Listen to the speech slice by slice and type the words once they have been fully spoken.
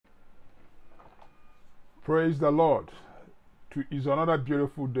Praise the Lord. It's another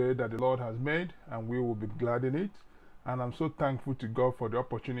beautiful day that the Lord has made, and we will be glad in it. And I'm so thankful to God for the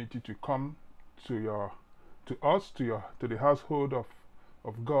opportunity to come to the household of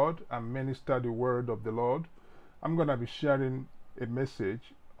God and minister the word of the Lord. I'm gonna be sharing a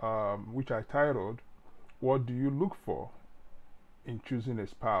message which I titled, "What do you look for in choosing a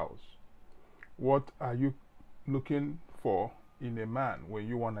spouse?" What are you looking for in a man when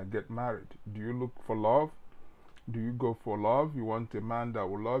you want to get married? Do you look for love? Do you go for love? You want a man that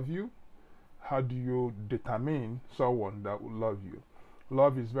will love you? How do you determine someone that will love you?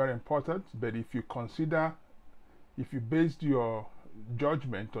 Love is very important, but if you based your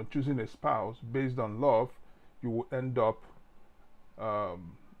judgment on choosing a spouse based on love, you will end up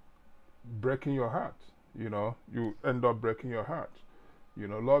um, breaking your heart. You end up breaking your heart.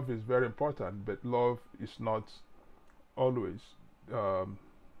 Love is very important, but love is not always um,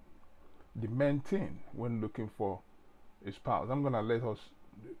 the main thing when looking for a spouse. I'm gonna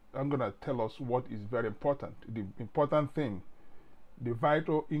tell us what is very important, the important thing, the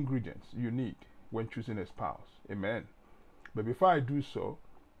vital ingredients you need when choosing a spouse. Amen. But before I do so,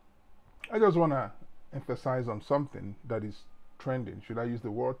 I just wanna emphasize on something that is trending. Should I use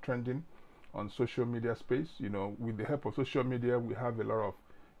the word trending on social media space? With the help of social media, we have a lot of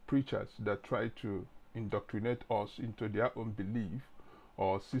preachers that try to indoctrinate us into their own belief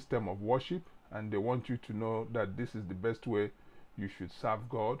or system of worship, and they want you to know that this is the best way you should serve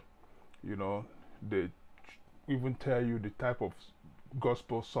God. They even tell you the type of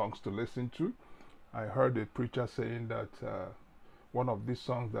gospel songs to listen to. I heard a preacher saying that one of these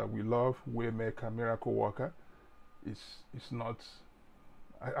songs that we love, Waymaker, Miracle Worker, is not.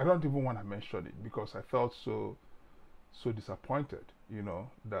 I don't even want to mention it because I felt so disappointed.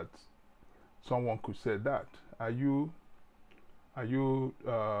 That someone could say that. Are you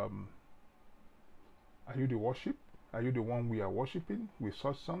the worship? Are you the one we are worshiping with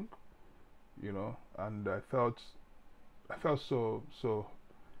such song? And I felt so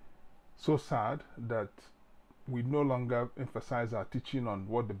sad that we no longer emphasize our teaching on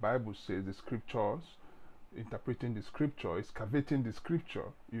what the Bible says, the scriptures, interpreting the scripture, excavating the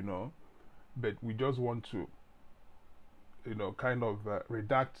scripture, but we just want to, kind of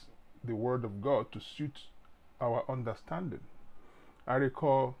redact the word of God to suit our understanding. I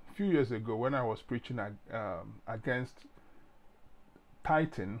recall a few years ago when I was preaching against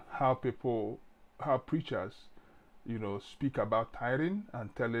tithing, how preachers, speak about tithing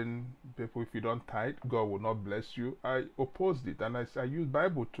and telling people if you don't tithe, God will not bless you. I opposed it, and I used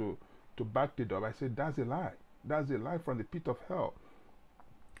Bible to back it up. I said that's a lie. That's a lie from the pit of hell.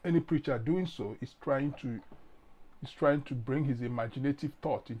 Any preacher doing so is trying to bring his imaginative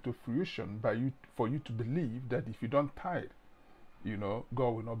thought into fruition for you to believe that if you don't tithe,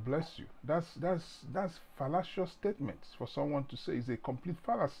 God will not bless you. That's fallacious statements for someone to say. It's a complete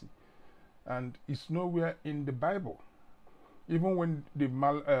fallacy, and it's nowhere in the Bible. Even when the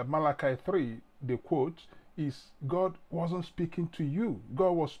Malachi 3, the quote is, God wasn't speaking to you.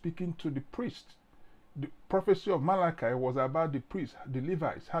 God was speaking to the priest. The prophecy of Malachi was about the priests, the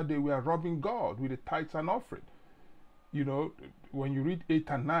Levites, how they were robbing God with the tithes and offering. When you read 8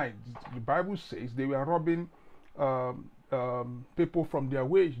 and 9, the Bible says they were robbing people from their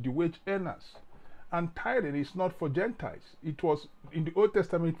wage, the wage earners. And tithing is not for Gentiles. It was, in the Old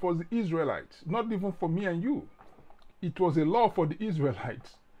Testament, it was the Israelites, not even for me and you. It was a law for the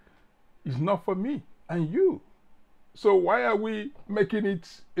Israelites. It's not for me and you. So why are we making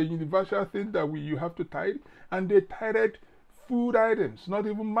it a universal thing that you have to tithe? And they tithed food items, not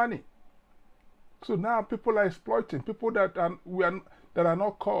even money. So now people are exploiting people that are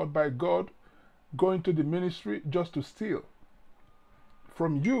not called by God, going to the ministry just to steal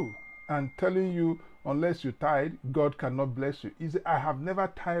from you and telling you unless you tithe, God cannot bless you. I have never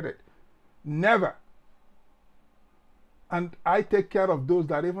tithed. Never. And I take care of those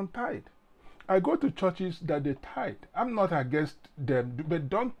that even tithe. I go to churches that they tithe. I'm not against them, but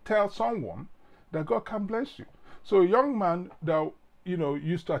don't tell someone that God can bless you. So a young man that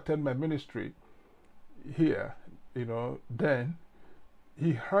used to attend my ministry here, then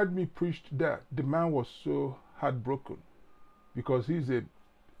he heard me preach that. The man was so heartbroken because he's a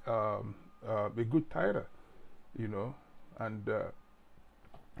good tither, and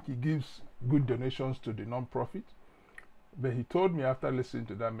he gives good donations to the non-profit. But he told me after listening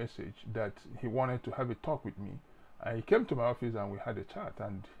to that message that he wanted to have a talk with me. And he came to my office and we had a chat.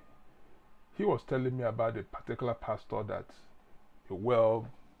 And he was telling me about a particular pastor a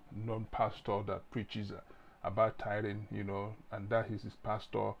well-known pastor that preaches about tithing, and that is his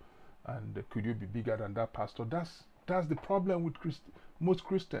pastor. And could you be bigger than that pastor? That's the problem most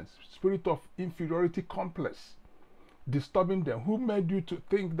Christians. Spirit of inferiority complex disturbing them. Who made you to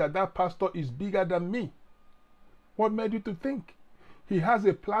think that that pastor is bigger than me? What made you to think? He has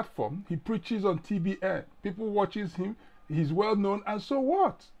a platform. He preaches on TBN. People watches him. He's well known. And so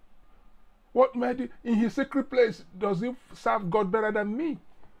what? What made you? In his secret place, does he serve God better than me?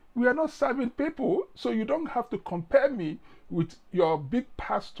 We are not serving people. So you don't have to compare me with your big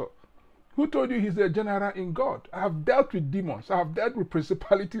pastor. Who told you he's a general in God? I have dealt with demons. I have dealt with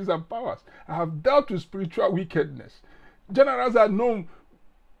principalities and powers. I have dealt with spiritual wickedness. Generals are known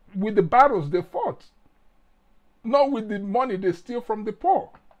with the battles they fought. Not with the money they steal from the poor.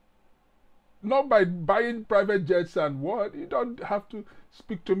 Not by buying private jets and what. You don't have to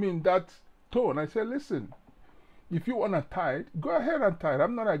speak to me in that tone. I say, listen, if you want to tithe, go ahead and tithe.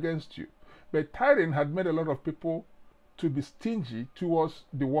 I'm not against you. But tithing had made a lot of people to be stingy towards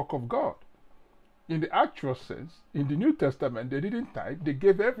the work of God. In the actual sense, in the New Testament, they didn't tithe. They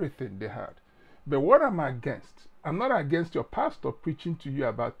gave everything they had. But what am I against? I'm not against your pastor preaching to you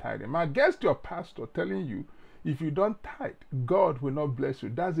about tithing. I'm against your pastor telling you, if you don't tithe, God will not bless you.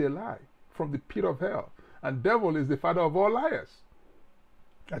 That's a lie from the pit of hell. And devil is the father of all liars.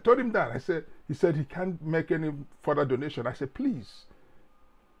 I told him that. He said he can't make any further donation. I said, please,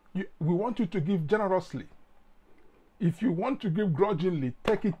 we want you to give generously. If you want to give grudgingly,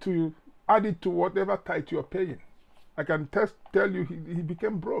 take it to, add it to whatever tithe you're paying. I can tell you he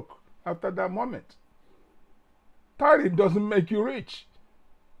became broke after that moment. Tithing doesn't make you rich.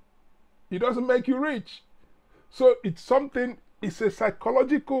 It doesn't make you rich. So it's something, it's a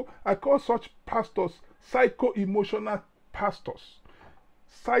psychological, I call such pastors psycho-emotional pastors.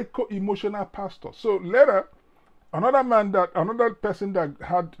 Psycho-emotional pastors. So later, another person that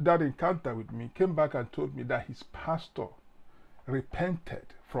had that encounter with me came back and told me that his pastor repented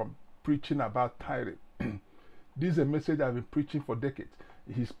from preaching about tithing. This is a message I've been preaching for decades.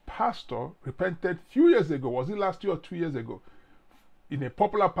 His pastor repented a few years ago. Was it last year or 2 years ago? In a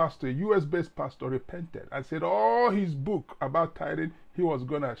popular pastor, a US-based pastor, repented and said all his book about tithing, he was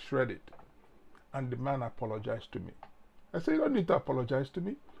going to shred it. And the man apologized to me. I said, you don't need to apologize to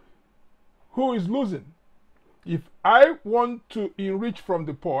me. Who is losing? If I want to enrich from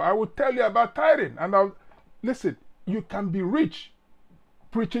the poor, I will tell you about tithing. And listen, you can be rich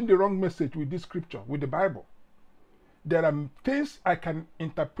preaching the wrong message with this scripture, with the Bible. There are things I can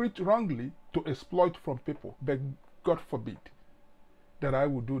interpret wrongly to exploit from people, but God forbid that I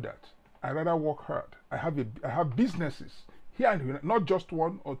will do that. I rather work hard. I have businesses here, not just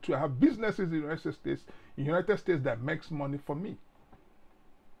one or two. I have businesses in the United States that makes money for me.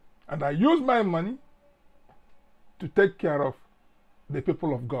 And I use my money to take care of the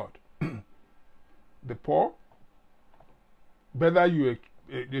people of God. The poor, whether you're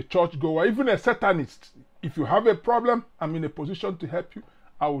a church goer, even a Satanist. If you have a problem, I'm in a position to help you,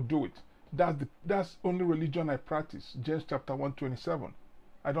 I will do it. That's only religion I practice. James chapter 1:27.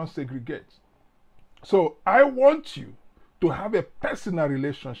 I don't segregate. So I want you to have a personal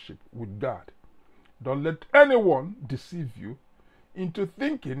relationship with God. Don't let anyone deceive you into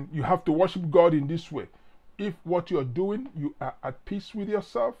thinking you have to worship God in this way. If what you're doing, you are at peace with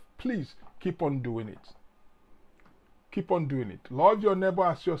yourself, please keep on doing it. Keep on doing it. Love your neighbor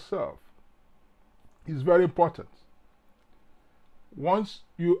as yourself. It's very important. Once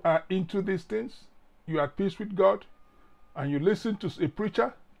you are into these things, you are at peace with God, and you listen to a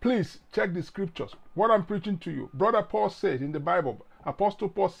preacher, please check the scriptures. What I'm preaching to you, Brother Paul said in the Bible, Apostle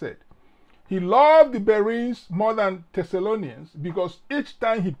Paul said, he loved the Bereans more than Thessalonians because each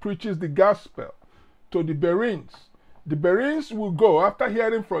time he preaches the gospel to the Bereans will go after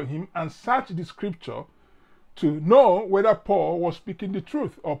hearing from him and search the scripture to know whether Paul was speaking the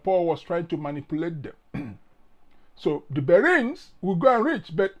truth or Paul was trying to manipulate them. So the Bereans will go and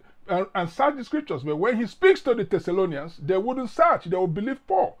reach and search the scriptures. But when he speaks to the Thessalonians, they wouldn't search. They will believe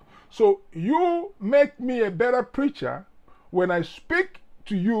Paul. So you make me a better preacher when I speak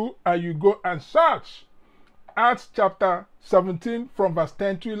to you and you go and search. Acts chapter 17 from verse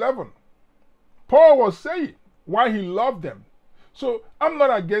 10 to 11. Paul was saying why he loved them. So I'm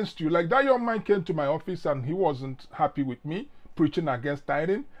not against you. Like that young man came to my office and he wasn't happy with me preaching against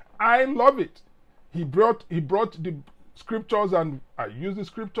tithing. I love it. He brought the scriptures and I used the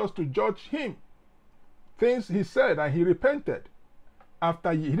scriptures to judge him. Things he said and he repented.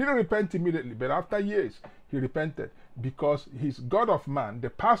 He didn't repent immediately, but after years he repented because his God of man, the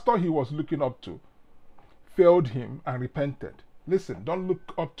pastor he was looking up to, failed him and repented. Listen, don't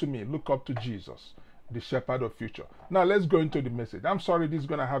look up to me, look up to Jesus, the shepherd of future. Now let's go into the message. I'm sorry, this is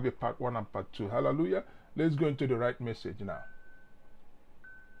going to have a part 1 and part 2. Hallelujah. Let's go into the right message now.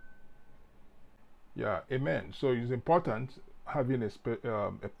 Yeah, amen. So it's important having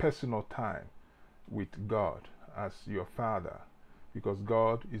a personal time with God as your father, because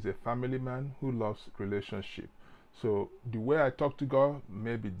God is a family man who loves relationship. So the way I talk to God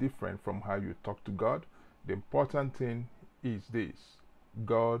may be different from how you talk to God. The important thing is this: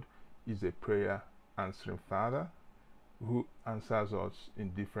 God is a prayer answering father who answers us in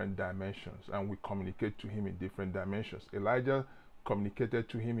different dimensions, and we communicate to him in different dimensions. Elijah communicated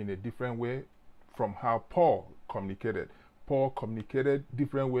to him in a different way from how Paul communicated. Paul communicated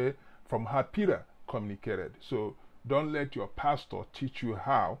different way from how Peter communicated. So don't let your pastor teach you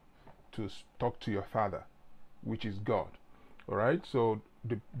how to talk to your father, which is God. All right? So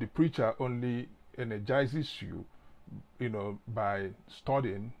the preacher only energizes you, by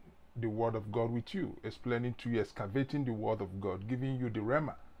studying the word of God with you, explaining to you, excavating the word of God, giving you the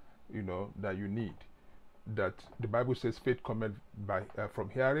rhema, that you need. That the Bible says faith cometh by from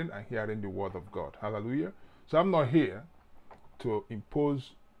hearing, and hearing the word of God. Hallelujah. So I'm not here to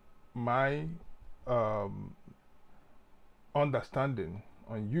impose my understanding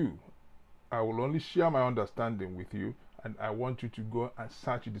on you. I will only share my understanding with you, and I want you to go and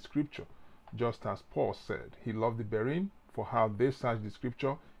search the scripture, just as Paul said. He loved the Bereans for how they searched the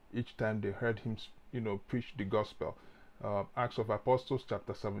scripture each time they heard him, preach the gospel. Acts of Apostles,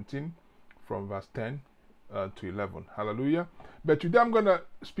 chapter 17, from verse 10 to 11. Hallelujah. But today I'm going to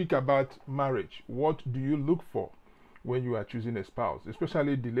speak about marriage. What do you look for when you are choosing a spouse,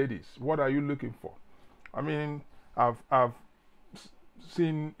 especially the ladies? What are you looking for? I mean, I've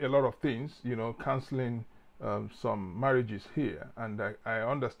seen a lot of things, counseling some marriages here, and I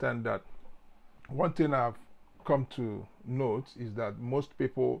understand that one thing I've come to note is that most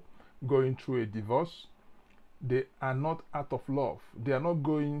people going through a divorce, they are not out of love. They are not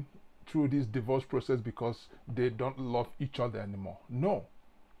going through this divorce process because they don't love each other anymore. No,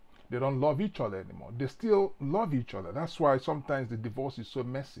 they don't love each other anymore. They still love each other. That's why sometimes the divorce is so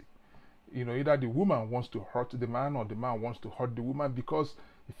messy. Either the woman wants to hurt the man, or the man wants to hurt the woman, because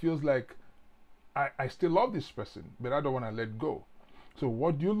it feels like I still love this person, but I don't want to let go. So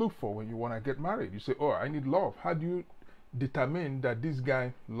what do you look for when you want to get married? You say, oh, I need love. How do you determine that this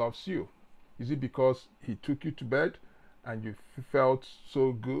guy loves you? Is it because he took you to bed and you felt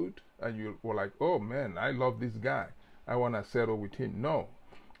so good and you were like, oh man, I love this guy, I want to settle with him? No.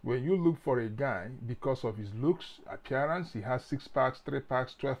 When you look for a guy because of his looks, appearance, he has 6 packs, 3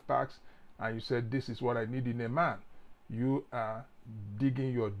 packs, 12 packs, and you said, this is what I need in a man, you are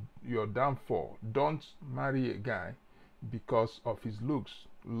digging your downfall. Don't marry a guy because of his looks.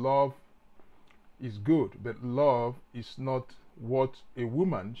 Love is good, but love is not what a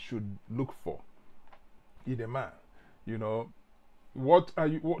woman should look for in a man. What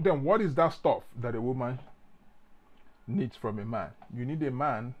is that stuff that a woman needs from a man? You need a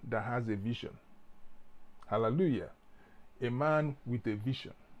man that has a vision. Hallelujah. A man with a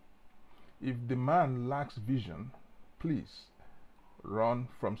vision. If the man lacks vision, please run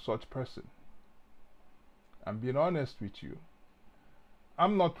from such person. I'm being honest with you.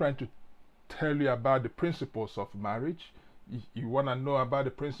 I'm not trying to tell you about the principles of marriage. If you want to know about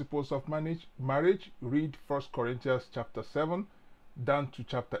the principles of marriage, read 1 Corinthians chapter 7 down to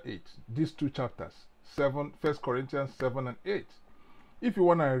chapter 8. These 2 chapters, 1 Corinthians 7 and 8. If you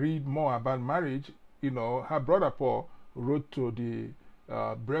want to read more about marriage, how Brother Paul wrote to the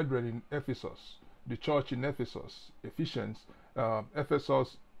brethren in Ephesus, the church in Ephesus, Ephesians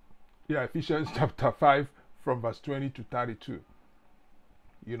chapter 5 from verse 20 to 32.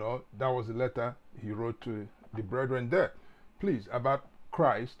 That was the letter he wrote to the brethren there. Please, about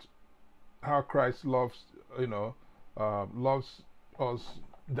Christ, how Christ loves, loves us,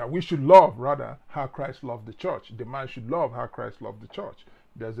 that we should love, rather, how Christ loved the church. The man should love how Christ loved the church.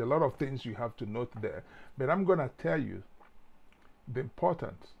 There's a lot of things you have to note there. But I'm going to tell you the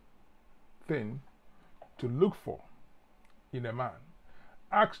important thing to look for in a man.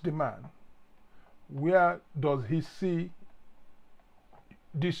 Ask the man, where does he see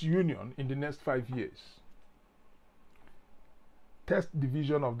this union in the next 5 years? Test the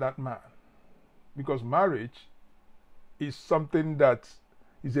vision of that man, because marriage is something that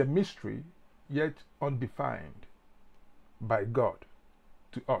is a mystery yet undefined by God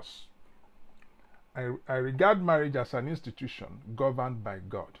to us. I regard marriage as an institution governed by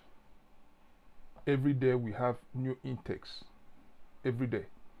God. Every day we have new intakes, every day.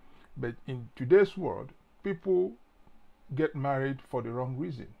 But in today's world, people get married for the wrong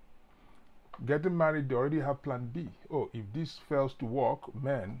reason. Getting married, they already have plan B. Oh, if this fails to work,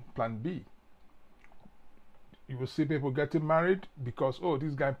 man, plan B. You will see people getting married because, oh,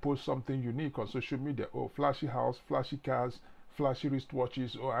 this guy posts something unique on social media. Oh, flashy house, flashy cars, flashy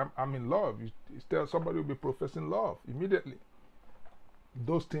wristwatches. Oh, I'm in love. You tell somebody will be professing love immediately.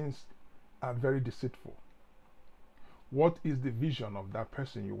 Those things are very deceitful. What is the vision of that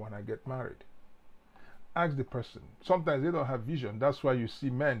person you want to get married? Ask the person. Sometimes they don't have vision. That's why you see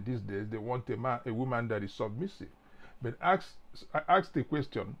men these days, they want a woman that is submissive. But I asked the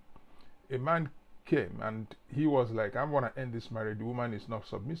question. A man came and he was like, I want to end this marriage. The woman is not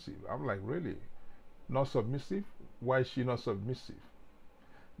submissive. I'm like, really? Not submissive? Why is she not submissive?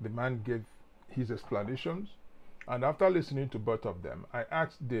 The man gave his explanations. And after listening to both of them, I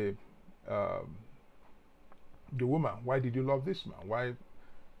asked the woman, why did you love this man?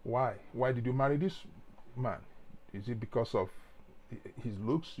 Why did you marry this man? Is it because of his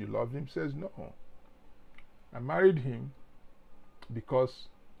looks? You love him? Says, no. I married him because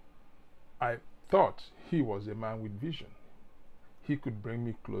I thought he was a man with vision. He could bring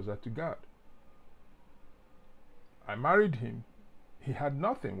me closer to God. I married him. He had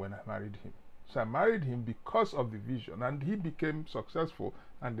nothing when I married him. So I married him because of the vision, and he became successful,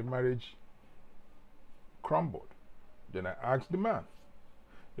 and the marriage crumbled. Then I asked the man.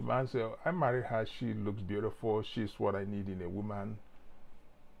 The man said, I married her. She looks beautiful. She's what I need in a woman.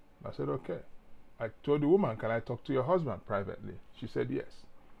 I said, okay. I told the woman, can I talk to your husband privately? She said, yes.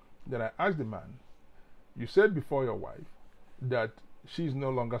 Then I asked the man, you said before your wife that she's no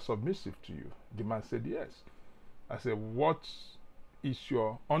longer submissive to you. The man said, yes. I said, what is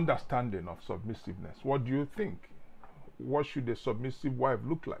your understanding of submissiveness? What do you think? What should a submissive wife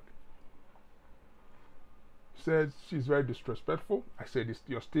look like? He said, she's very disrespectful. I said,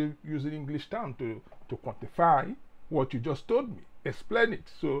 you're still using English terms to quantify what you just told me. Explain it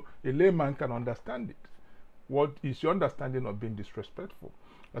so a layman can understand it. What is your understanding of being disrespectful?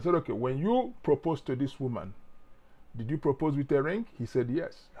 I said, okay, when you proposed to this woman, did you propose with a ring? He said,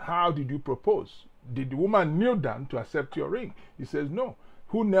 yes. How did you propose? Did the woman kneel down to accept your ring? He says, no.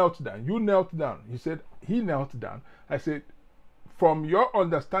 Who knelt down? You knelt down. He said, he knelt down. I said, from your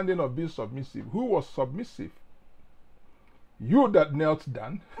understanding of being submissive, who was submissive? You that knelt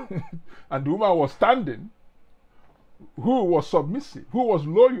down, and the woman was standing. Who was submissive? Who was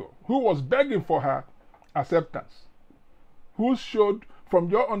loyal? Who was begging for her acceptance? Who showed, from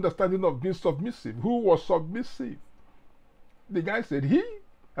your understanding of being submissive, who was submissive? The guy said, he.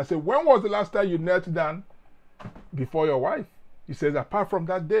 I said, when was the last time you knelt down before your wife? He says, apart from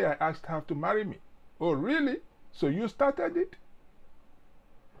that day, I asked her to marry me. Oh, really? So you started it?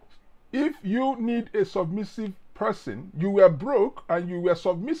 If you need a submissive person, you were broke and you were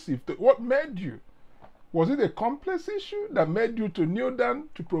submissive to what made you? Was it a complex issue that made you to kneel down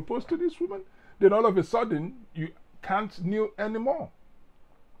to propose to this woman? Then all of a sudden, you can't kneel anymore.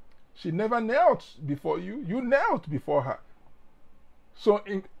 She never knelt before you. You knelt before her. So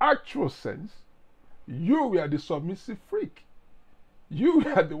in actual sense, you were the submissive freak. You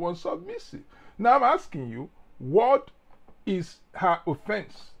were the one submissive. Now I'm asking you, what is her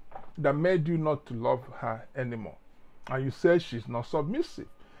offense that made you not to love her anymore? And you said she's not submissive.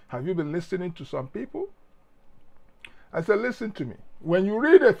 Have you been listening to some people? I said, listen to me. When you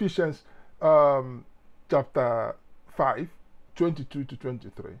read Ephesians chapter 5, 22 to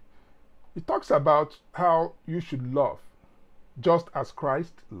 23, it talks about how you should love, just as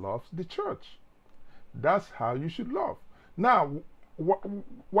Christ loves the church. That's how you should love. Now,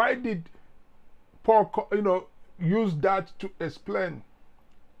 why did Paul, use that to explain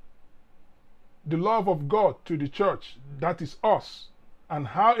the love of God to the church, that is us, and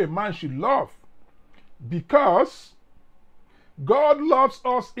how a man should love? Because God loves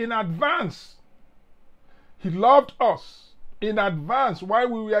us in advance. He loved us in advance while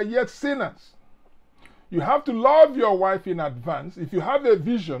we were yet sinners. You have to love your wife in advance. If you have a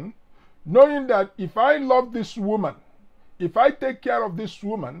vision, knowing that if I love this woman, if I take care of this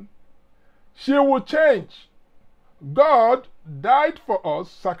woman, she will change. God died for us,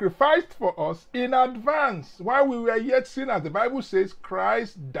 sacrificed for us in advance while we were yet sinners. The Bible says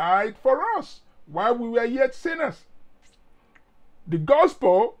Christ died for us while we were yet sinners. The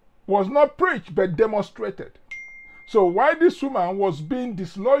gospel was not preached but demonstrated. So while this woman was being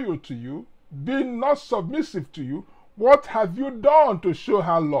disloyal to you, being not submissive to you, what have you done to show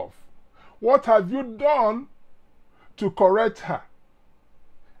her love? What have you done to correct her?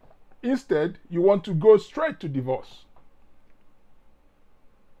 Instead, you want to go straight to divorce.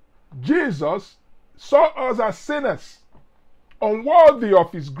 Jesus saw us as sinners, unworthy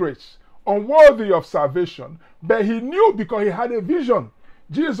of his grace, unworthy of salvation, but he knew because he had a vision.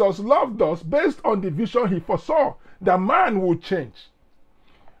 Jesus loved us based on the vision he foresaw, that man would change.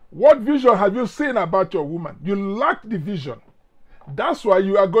 What vision have you seen about your woman? You lack the vision. That's why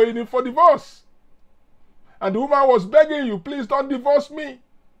you are going in for divorce. And the woman was begging you, please don't divorce me.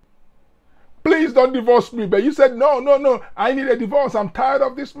 Please don't divorce me. But you said, no, no, no. I need a divorce. I'm tired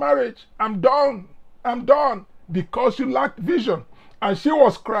of this marriage. I'm done. I'm done. Because you lacked vision. And she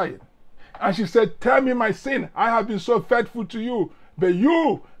was crying. And she said, tell me my sin. I have been so faithful to you. But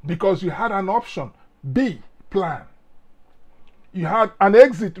you, because you had an option, B, plan. You had an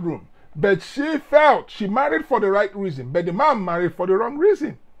exit room. But she felt she married for the right reason. But the man married for the wrong reason.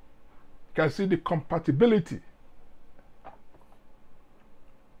 You can see the compatibility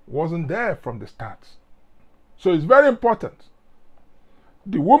wasn't there from the start. So it's very important.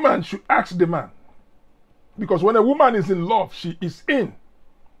 The woman should ask the man. Because when a woman is in love, she is in.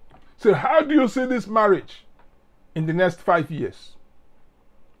 So how do you see this marriage in the next 5 years?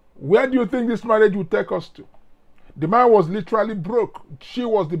 Where do you think this marriage will take us to? The man was literally broke. She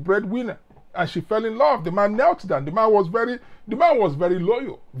was the breadwinner. And she fell in love. The man knelt down. The man was very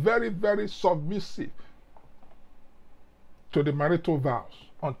loyal. Very, very submissive to the marital vows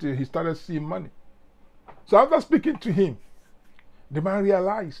until he started seeing money. So after speaking to him, the man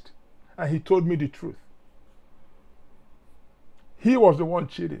realized and he told me the truth. He was the one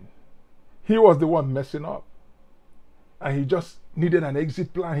cheating. He was the one messing up. And he just needed an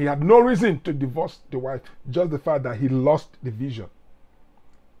exit plan. He had no reason to divorce the wife, just the fact that he lost the vision.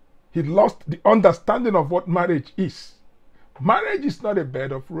 He lost the understanding of what marriage is. Marriage is not a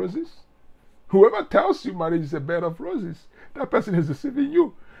bed of roses. Whoever tells you marriage is a bed of roses, that person is deceiving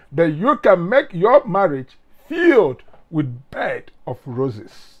you. But you can make your marriage filled with bed of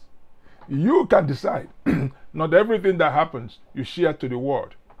roses. You can decide. Not everything that happens you share to the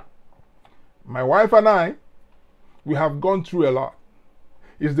world. My wife and I, we have gone through a lot.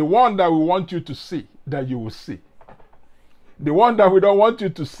 It's the one that we want you to see that you will see. The one that we don't want you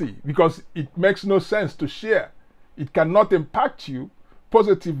to see because it makes no sense to share. It cannot impact you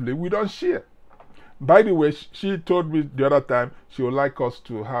positively. We don't share. By the way, she told me the other time she would like us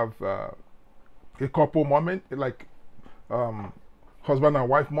to have a couple moment, like husband and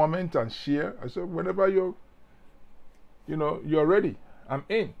wife moment, and share. I said, whenever you're ready, I'm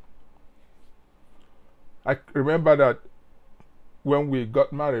in. I remember that when we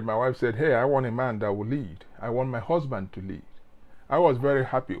got married, my wife said, hey, I want a man that will lead. I want my husband to lead. I was very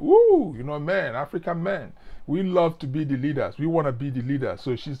happy. Ooh, men, African men, we love to be the leaders. We want to be the leaders.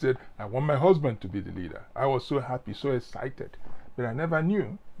 So she said, I want my husband to be the leader. I was so happy, so excited. But I never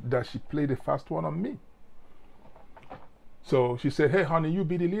knew that she played a fast one on me. So she said, hey, honey, you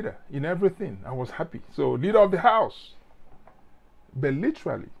be the leader in everything. I was happy. So leader of the house. But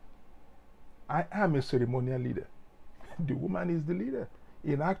literally, I am a ceremonial leader. The woman is the leader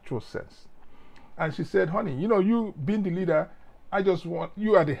in actual sense. And she said, honey, you being the leader, I just want,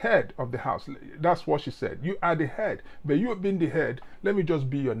 you are the head of the house. That's what she said. You are the head. But you being the head, let me just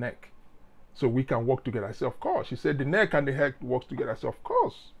be your neck so we can work together. I said, of course. She said, the neck and the head works together. I said, of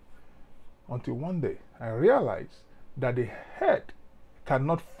course. Until one day, I realized that the head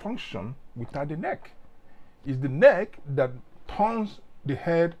cannot function without the neck. It's the neck that turns the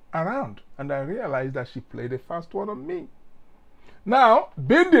head around. And I realized that she played a fast one on me. Now,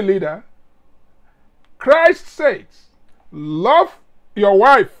 being the leader, Christ says, love your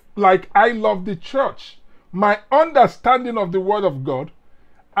wife like I love the church. My understanding of the word of God,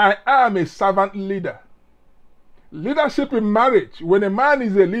 I am a servant leader. Leadership in marriage, when a man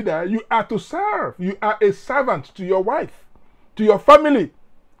is a leader, you are to serve. You are a servant to your wife, to your family.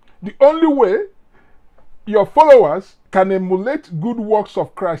 The only way your followers can emulate good works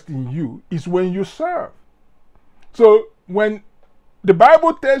of Christ in you is when you serve. So when the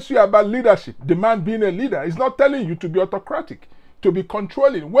Bible tells you about leadership, the man being a leader, is not telling you to be autocratic, to be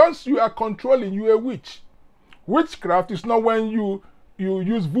controlling. Once you are controlling, you're a witch. Witchcraft is not when you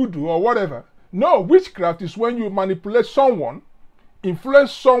use voodoo or whatever. No, witchcraft is when you manipulate someone,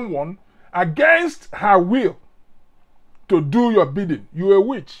 influence someone against her will to do your bidding. You're a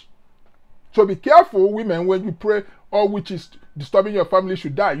witch. So be careful, women, when you pray, all witches disturbing your family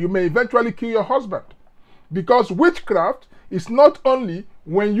should die. You may eventually kill your husband. Because witchcraft is not only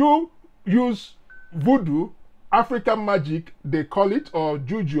when you use voodoo, African magic, they call it, or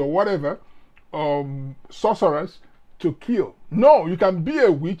juju or whatever, sorcerers, to kill. No, you can be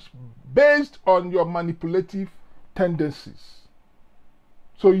a witch based on your manipulative tendencies.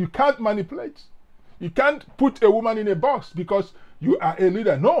 So you can't manipulate. You can't put a woman in a box because you are a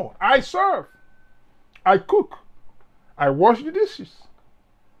leader. No, I serve. I cook. I wash the dishes.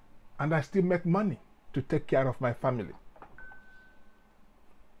 And I still make money to take care of my family.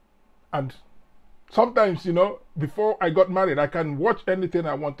 And sometimes, before I got married, I can watch anything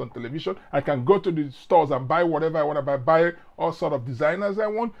I want on television. I can go to the stores and buy whatever I want to buy all sort of designers I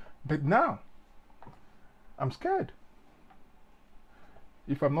want. But now, I'm scared.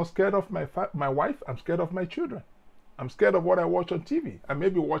 If I'm not scared of my wife, I'm scared of my children. I'm scared of what I watch on TV. I may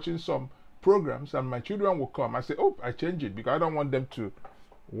be watching some programs and my children will come. I say, oh, I change it because I don't want them to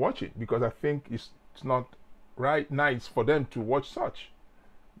watch it because I think it's not nice for them to watch such.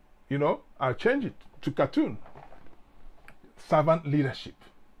 You know, I'll change it to cartoon. Servant leadership.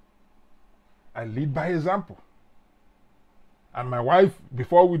 I lead by example. And my wife,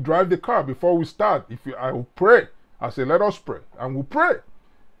 before we drive the car, before we start, I will pray. I say, let us pray. And we'll pray.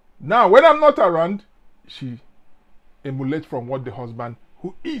 Now, when I'm not around, she emulates from what the husband,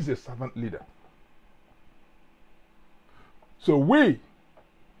 who is a servant leader. So we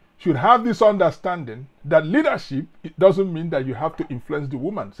should have this understanding that leadership, it doesn't mean that you have to influence the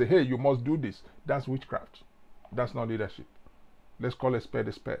woman. Say, hey, you must do this. That's witchcraft. That's not leadership. Let's call a spade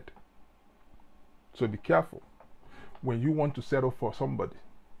a spade. So be careful. When you want to settle for somebody,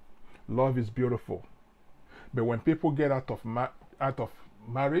 love is beautiful. But when people get out of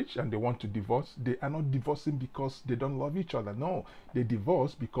marriage and they want to divorce, they are not divorcing because they don't love each other. No, they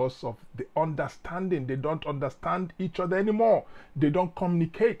divorce because of the understanding. They don't understand each other anymore. They don't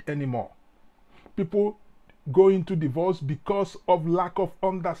communicate anymore. People go into divorce because of lack of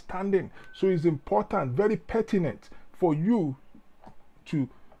understanding. So it's important, very pertinent for you to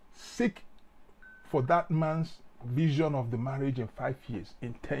seek for that man's vision of the marriage in 5 years,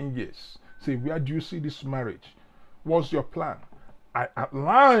 in 10 years. Say, where do you see this marriage? What's your plan? I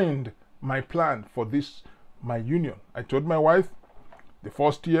outlined my plan for this, my union. I told my wife, the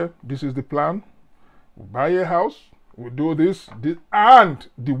first year, this is the plan. We'll buy a house, we'll do this, and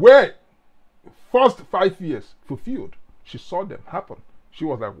the way, first 5 years fulfilled. She saw them happen. She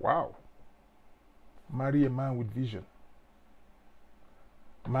was like, wow. Marry a man with vision.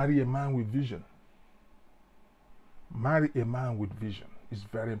 Marry a man with vision. Marry a man with vision. It's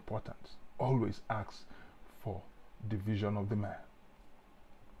very important. Always ask for the vision of the man.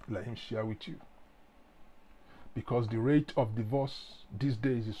 Let him share with you. Because the rate of divorce these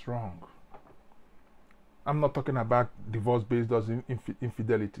days is wrong. I'm not talking about divorce based on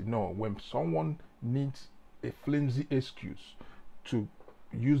infidelity. No, when someone needs a flimsy excuse to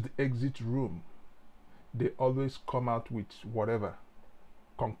use the exit room, they always come out with whatever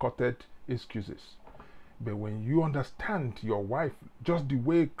concocted excuses. But when you understand your wife just the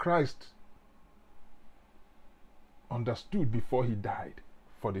way Christ understood before he died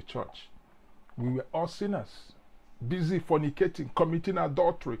for the church, we were all sinners, busy fornicating, committing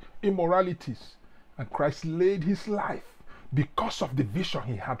adultery, immoralities, and Christ laid his life because of the vision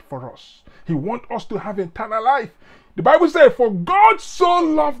he had for us. He wants us to have eternal life. The Bible says, for God so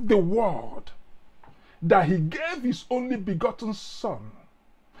loved the world that he gave his only begotten Son,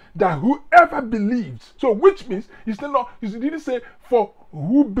 that whoever believes, so which means he didn't say for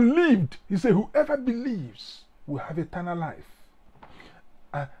who believed, he said whoever believes will have eternal life.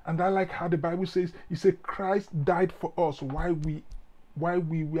 And I like how the Bible says, he said Christ died for us while we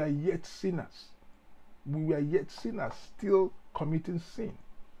were yet sinners. We were yet sinners, still committing sin.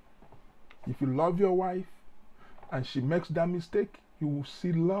 If you love your wife and she makes that mistake, you will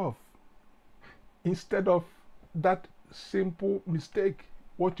see love. Instead of that simple mistake,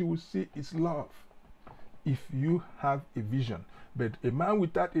 what you will see is love. If you have a vision. But a man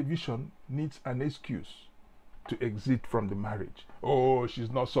without a vision needs an excuse to exit from the marriage. Oh,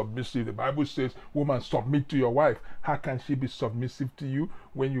 she's not submissive. The Bible says, woman, submit to your wife. How can she be submissive to you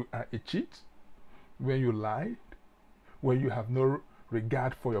when you are a cheat? When you lied? When you have no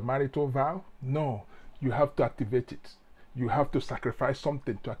regard for your marital vow? No, you have to activate it. You have to sacrifice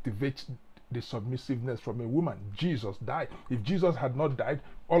something to activate the submissiveness from a woman. Jesus died. If Jesus had not died,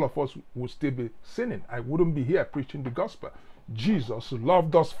 all of us would still be sinning. I wouldn't be here preaching the gospel. Jesus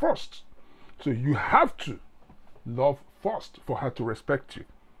loved us first. So you have to love first for her to respect you.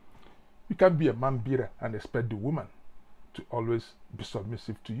 You can't be a man beater and expect the woman to always be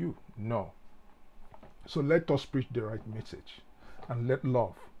submissive to you. No. So let us preach the right message and let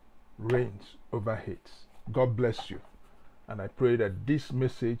love reign over hate. God bless you. And I pray that this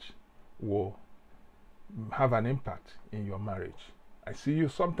message will have an impact in your marriage. I see you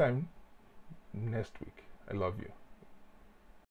sometime next week. I love you.